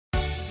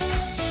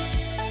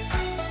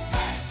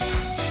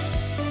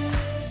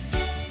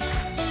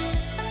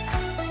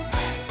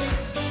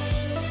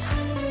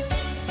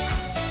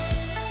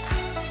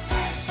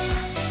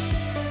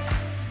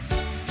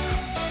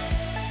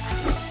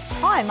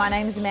Hi, my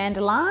name is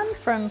Amanda Larn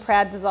from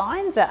Proud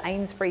Designs at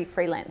Eynesbury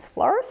Freelance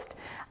Florist.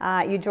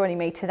 You're joining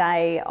me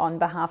today on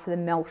behalf of the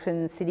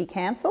Melton City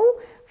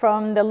Council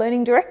from the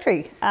Learning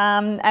Directory,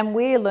 and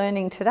we're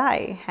learning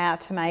today how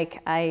to make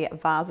a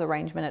vase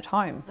arrangement at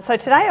home. So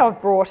today I've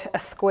brought a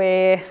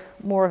square,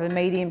 more of a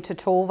medium to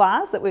tall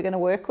vase that we're going to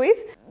work with.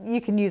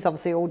 You can use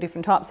obviously all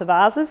different types of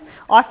vases.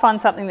 I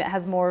find something that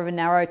has more of a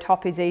narrow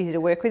top is easy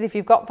to work with. If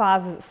you've got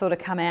vases that sort of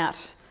come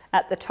out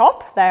at the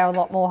top, they are a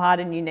lot more hard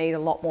and you need a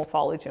lot more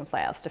foliage and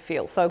flowers to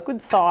fill. So a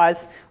good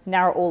size,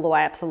 narrow all the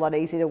way up is a lot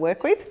easier to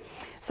work with.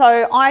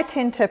 So I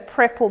tend to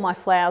prep all my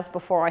flowers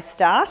before I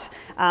start.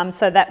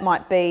 So that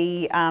might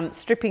be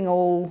stripping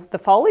all the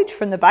foliage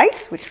from the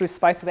base, which we've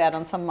spoke about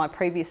on some of my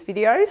previous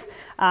videos.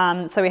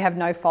 So we have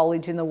no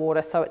foliage in the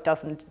water so it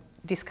doesn't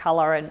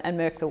discolour and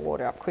murk the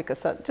water up quicker,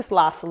 so it just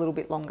lasts a little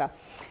bit longer.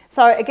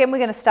 So again, we're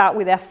going to start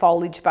with our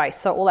foliage base.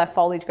 So all our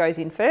foliage goes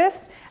in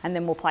first and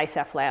then we'll place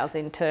our flowers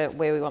into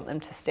where we want them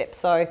to step.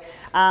 So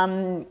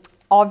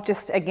I've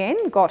just,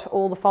 again, got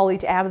all the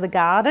foliage out of the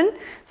garden.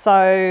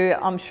 So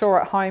I'm sure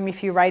at home,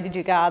 if you raided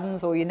your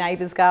gardens or your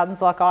neighbours'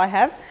 gardens like I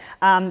have,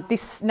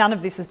 none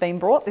of this has been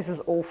brought. This is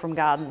all from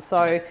gardens.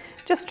 So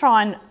just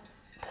try and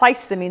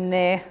place them in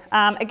there.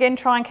 Again,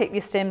 try and keep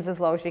your stems as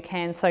low as you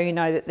can so you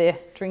know that they're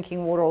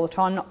drinking water all the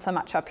time, not so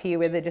much up here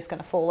where they're just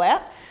going to fall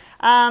out.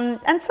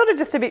 And sort of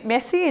just a bit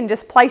messy, and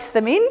just place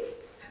them in.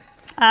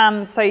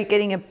 So you're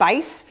getting a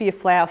base for your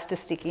flowers to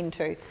stick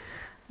into.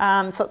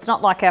 So it's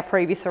not like our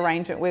previous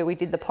arrangement where we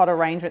did the pot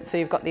arrangement, so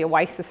you've got the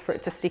oasis for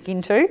it to stick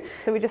into.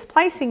 So we're just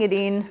placing it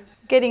in,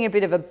 getting a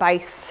bit of a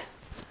base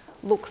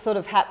look sort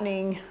of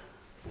happening,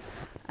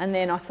 and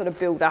then I sort of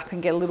build up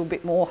and get a little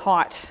bit more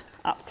height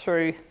up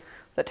through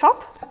the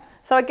top.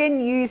 So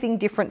again, using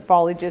different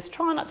foliages.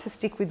 Try not to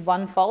stick with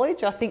one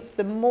foliage. I think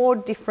the more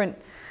different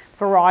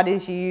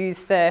varieties you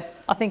use, I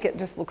think it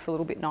just looks a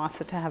little bit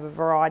nicer to have a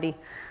variety.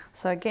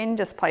 So again,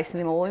 just placing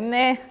them all in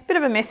there. Bit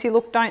of a messy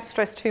look, don't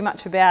stress too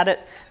much about it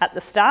at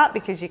the start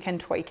because you can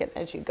tweak it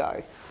as you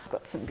go.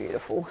 Got some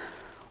beautiful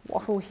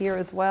wattle here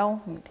as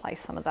well. I'm going to place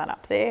some of that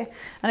up there.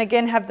 And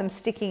again, have them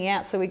sticking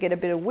out so we get a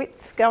bit of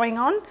width going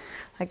on.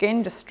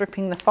 Again, just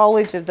stripping the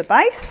foliage of the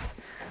base.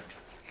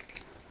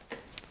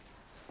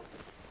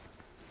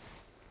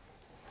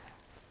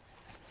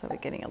 So we're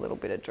getting a little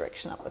bit of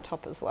direction up the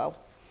top as well.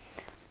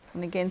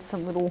 And again,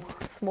 some little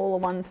smaller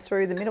ones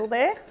through the middle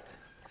there.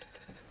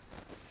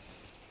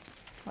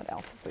 What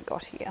else have we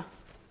got here?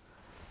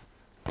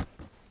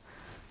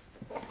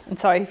 And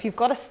so if you've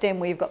got a stem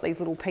where you've got these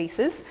little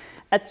pieces,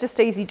 it's just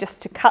easy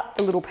just to cut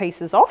the little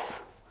pieces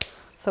off.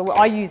 So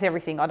I use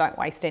everything, I don't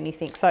waste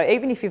anything. So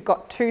even if you've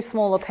got two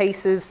smaller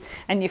pieces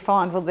and you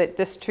find, well, they're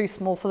just too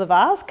small for the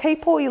vase,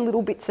 keep all your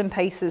little bits and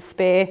pieces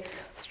spare,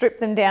 strip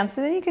them down,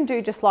 so then you can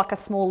do just like a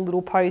small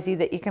little posy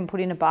that you can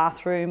put in a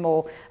bathroom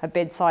or a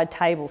bedside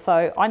table.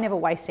 So I never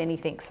waste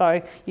anything.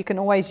 So you can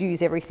always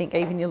use everything,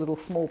 even your little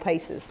small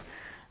pieces.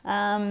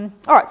 All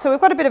right, so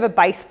we've got a bit of a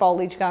base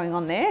foliage going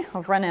on there.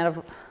 I've run out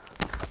of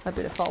a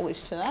bit of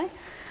foliage today.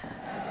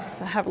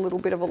 So have a little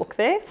bit of a look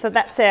there. So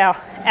that's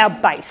our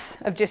base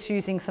of just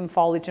using some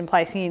foliage and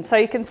placing in. So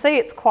you can see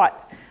it's quite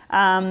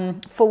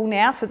full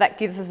now, so that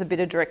gives us a bit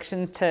of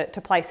direction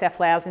to place our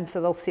flowers in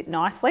so they'll sit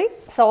nicely.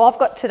 So I've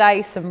got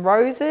today some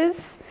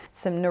roses,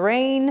 some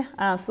nerine,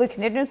 some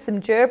leucanthemums,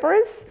 some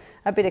gerberas,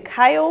 a bit of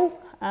kale.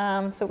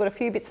 So we've got a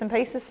few bits and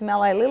pieces, some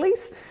LA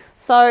lilies.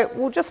 So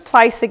we'll just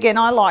place, again,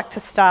 I like to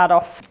start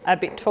off a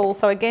bit tall.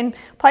 So again,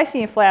 placing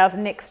your flowers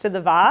next to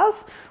the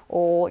vase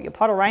or your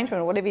pot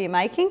arrangement or whatever you're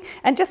making,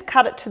 and just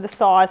cut it to the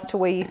size to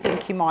where you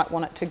think you might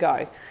want it to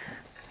go.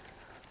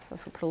 So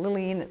if we put a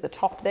lily in at the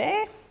top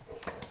there,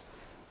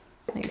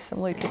 use some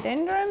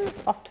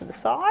leucanthemums off to the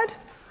side.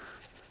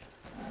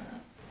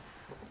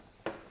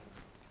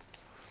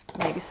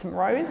 Maybe some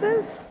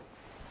roses.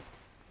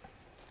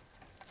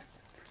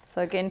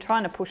 So again,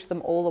 trying to push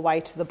them all the way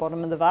to the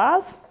bottom of the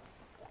vase.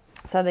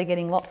 So they're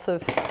getting lots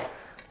of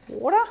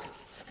water.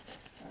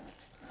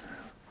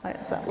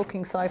 How's that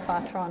looking so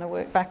far, trying to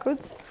work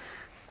backwards?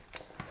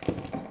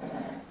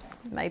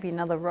 Maybe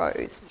another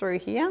rose through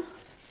here.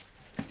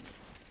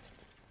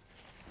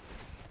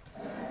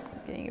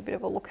 Getting a bit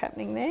of a look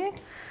happening there.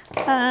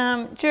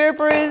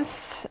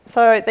 Gerberas,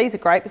 so these are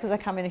great because they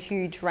come in a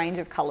huge range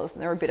of colours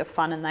and they're a bit of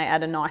fun and they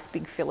add a nice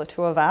big filler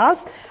to a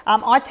vase.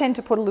 I tend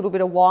to put a little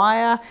bit of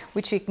wire,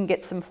 which you can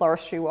get some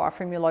floristry wire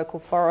from your local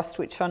florist,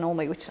 which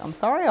I'm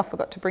sorry, I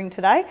forgot to bring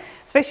today,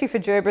 especially for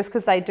gerberas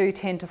because they do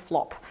tend to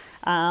flop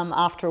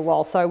after a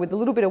while. So with a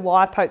little bit of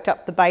wire poked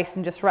up the base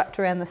and just wrapped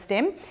around the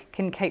stem,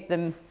 can keep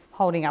them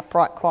holding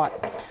upright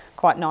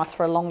quite nice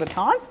for a longer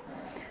time.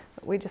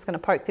 But we're just going to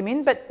poke them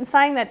in. But in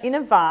saying that, in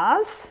a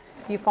vase,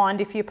 you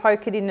find if you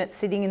poke it in, it's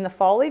sitting in the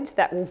foliage,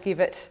 that will give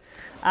it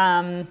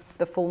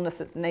the fullness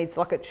it needs,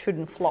 like it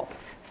shouldn't flop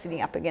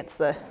sitting up against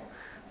the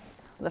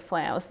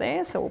flowers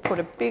there. So we'll put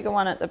a bigger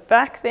one at the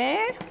back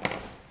there.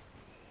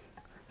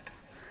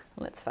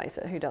 Let's face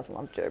it, who doesn't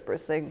love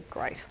gerberas? They're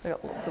great. They've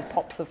got lots of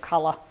pops of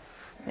colour.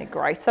 They're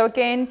great. So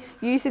again,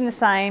 using the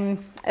same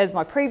as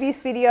my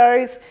previous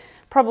videos,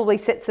 Probably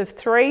sets of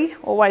 3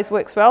 always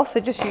works well, so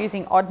just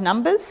using odd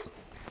numbers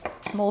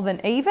more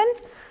than even.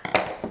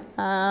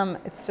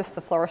 It's just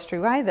the floristry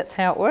way, that's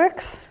how it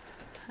works.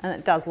 And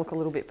it does look a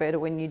little bit better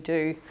when you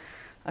do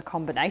a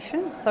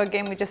combination. So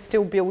again, we're just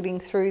still building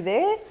through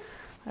there.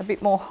 A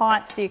bit more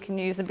height, so you can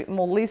use a bit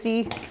more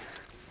Lizzie.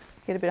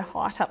 Get a bit of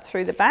height up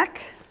through the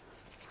back.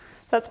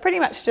 So it's pretty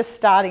much just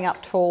starting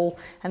up tall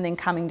and then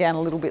coming down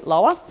a little bit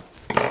lower.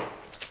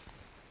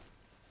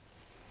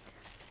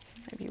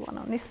 Maybe one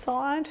on this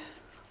side.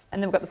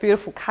 And then we've got the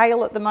beautiful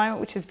kale at the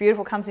moment, which is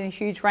beautiful, comes in a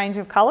huge range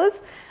of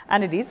colours.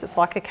 And it's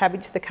like a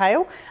cabbage, the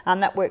kale.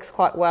 That works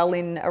quite well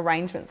in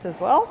arrangements as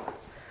well.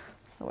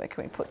 So where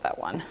can we put that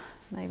one?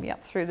 Maybe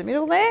up through the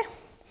middle there.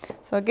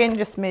 So again,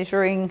 just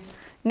measuring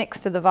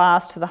next to the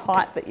vase to the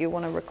height that you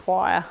want to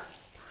require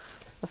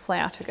the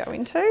flower to go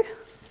into.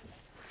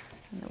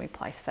 And then we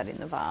place that in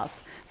the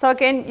vase. So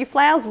again, your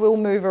flowers will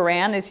move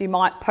around as you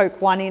might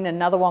poke one in,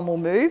 another one will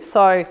move.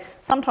 So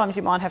sometimes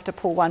you might have to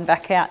pull one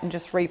back out and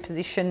just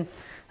reposition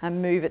and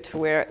move it to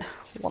where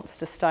it wants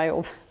to stay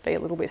or be a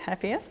little bit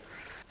happier.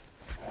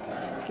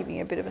 Giving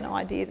you a bit of an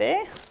idea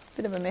there.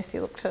 Bit of a messy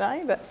look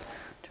today, but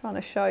trying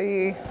to show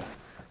you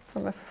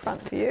from a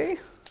front view.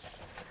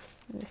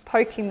 And just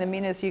poking them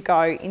in as you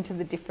go into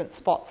the different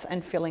spots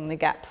and filling the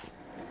gaps.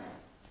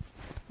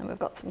 And we've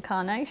got some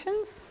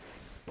carnations,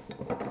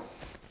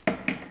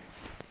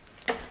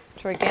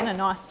 which are again a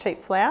nice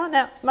cheap flower.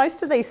 Now,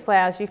 most of these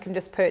flowers you can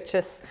just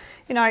purchase,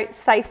 you know,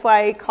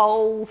 Safeway,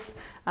 Coles,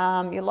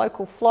 your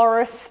local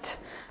florist.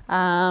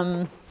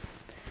 So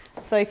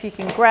if you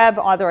can grab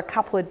either a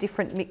couple of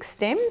different mixed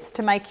stems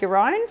to make your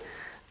own,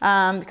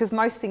 because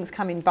most things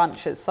come in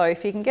bunches. So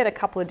if you can get a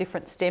couple of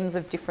different stems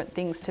of different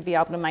things to be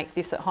able to make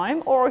this at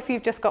home, or if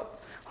you've just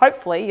got,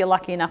 hopefully you're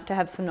lucky enough to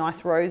have some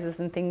nice roses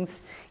and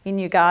things in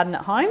your garden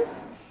at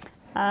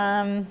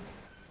home.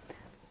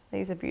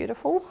 These are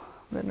beautiful,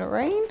 the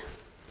Noreen.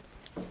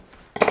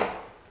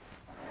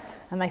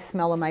 And they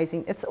smell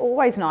amazing. It's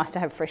always nice to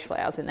have fresh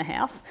flowers in the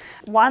house.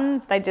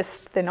 One,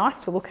 they're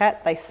nice to look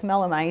at, they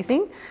smell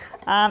amazing,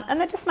 and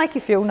they just make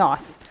you feel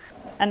nice.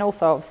 And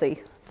also,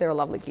 obviously, they're a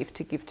lovely gift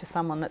to give to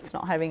someone that's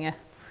not having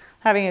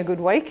a good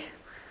week.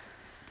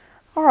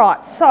 All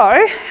right,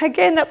 so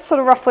again, that's sort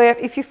of roughly,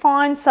 if you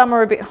find some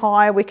are a bit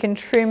higher, we can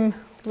trim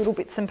little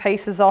bits and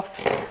pieces off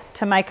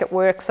to make it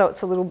work so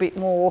it's a little bit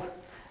more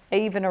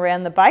even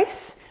around the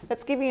base.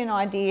 Let's give you an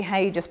idea how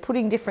you're just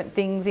putting different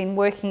things in,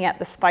 working out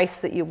the space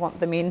that you want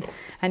them in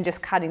and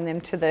just cutting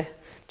them to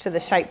the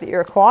shape that you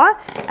require.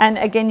 And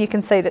again, you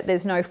can see that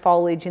there's no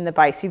foliage in the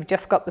base. You've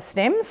just got the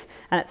stems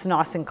and it's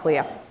nice and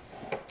clear.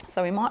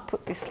 So we might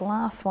put this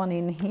last one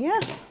in here.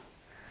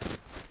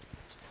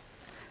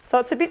 So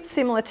it's a bit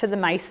similar to the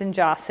mason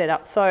jar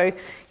setup. So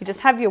you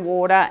just have your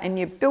water and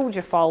you build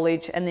your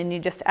foliage and then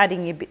you're just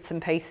adding your bits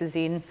and pieces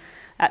in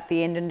at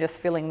the end and just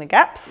filling the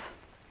gaps.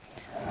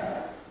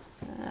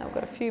 I've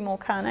got a few more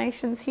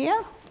carnations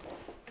here.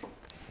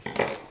 I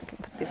can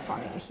put this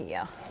one in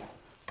here,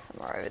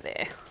 somewhere over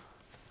there.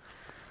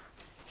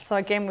 So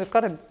again, we've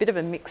got a bit of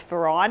a mixed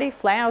variety.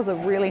 Flowers are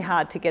really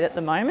hard to get at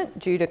the moment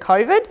due to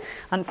COVID,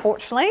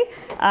 unfortunately.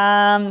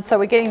 So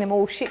we're getting them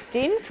all shipped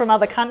in from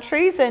other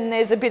countries and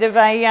there's a bit of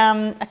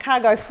a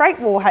cargo freight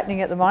war happening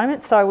at the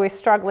moment. So we're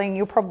struggling.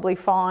 You'll probably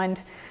find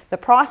the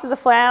prices of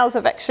flowers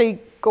have actually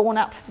gone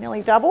up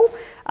nearly double.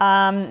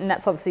 And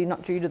that's obviously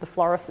not due to the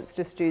florist, it's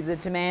just due to the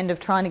demand of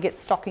trying to get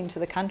stock into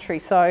the country.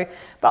 So,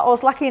 but I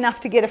was lucky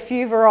enough to get a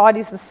few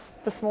varieties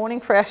this morning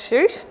for our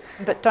shoot,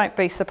 but don't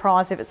be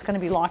surprised if it's going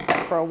to be like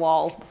that for a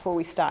while before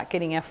we start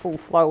getting our full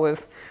flow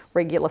of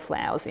regular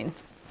flowers in.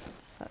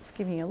 So it's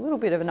giving you a little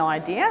bit of an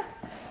idea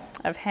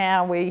of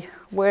how we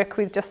work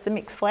with just the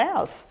mixed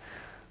flowers.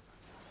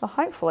 So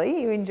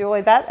hopefully you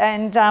enjoy that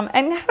and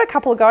have a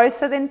couple of goes,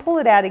 so then pull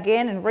it out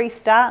again and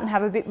restart and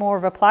have a bit more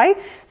of a play.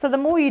 So the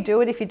more you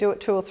do it, if you do it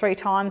 2 or 3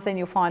 times, then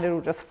you'll find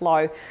it'll just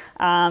flow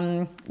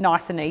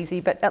nice and easy.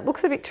 But it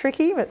looks a bit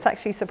tricky, but it's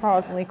actually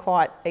surprisingly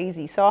quite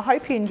easy. So I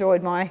hope you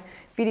enjoyed my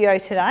video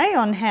today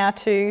on how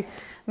to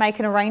make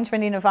an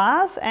arrangement in a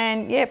vase,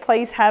 and yeah,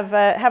 please have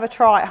a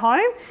try at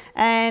home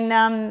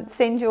and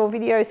send your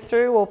videos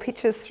through or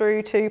pictures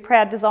through to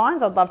Proud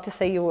Designs. I'd love to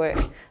see your work.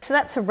 So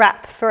that's a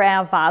wrap for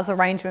our vase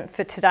arrangement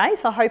for today.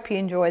 So I hope you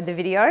enjoyed the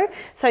video.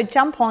 So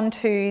jump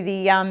onto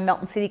the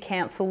Melton City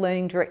Council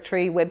Learning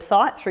Directory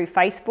website through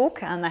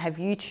Facebook, and they have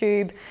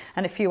YouTube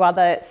and a few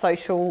other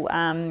social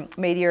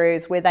media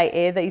areas where they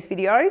air these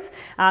videos.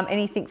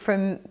 Anything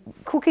from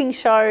cooking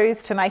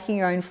shows to making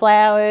your own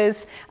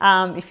flowers.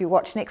 If you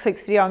watch next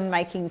week's video, I'm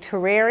making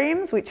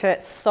terrariums, which are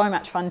so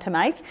much fun to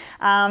make.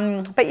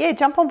 But yeah,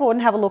 jump on board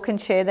and have a look and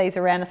share these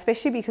around,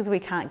 especially because we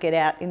can't get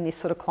out in this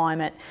sort of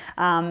climate.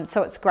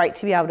 So it's great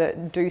to be able to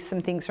do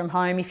some things from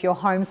home. If you're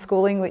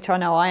homeschooling, which I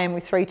know I am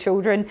with 3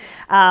 children,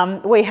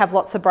 we have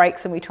lots of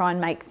breaks and we try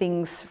and make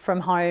things from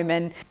home.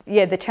 And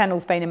yeah, the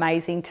channel's been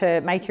amazing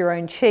to make your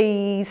own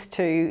cheese,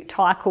 to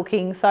Thai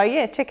cooking. So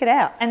yeah, check it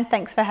out. And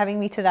thanks for having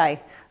me today.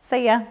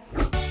 See ya.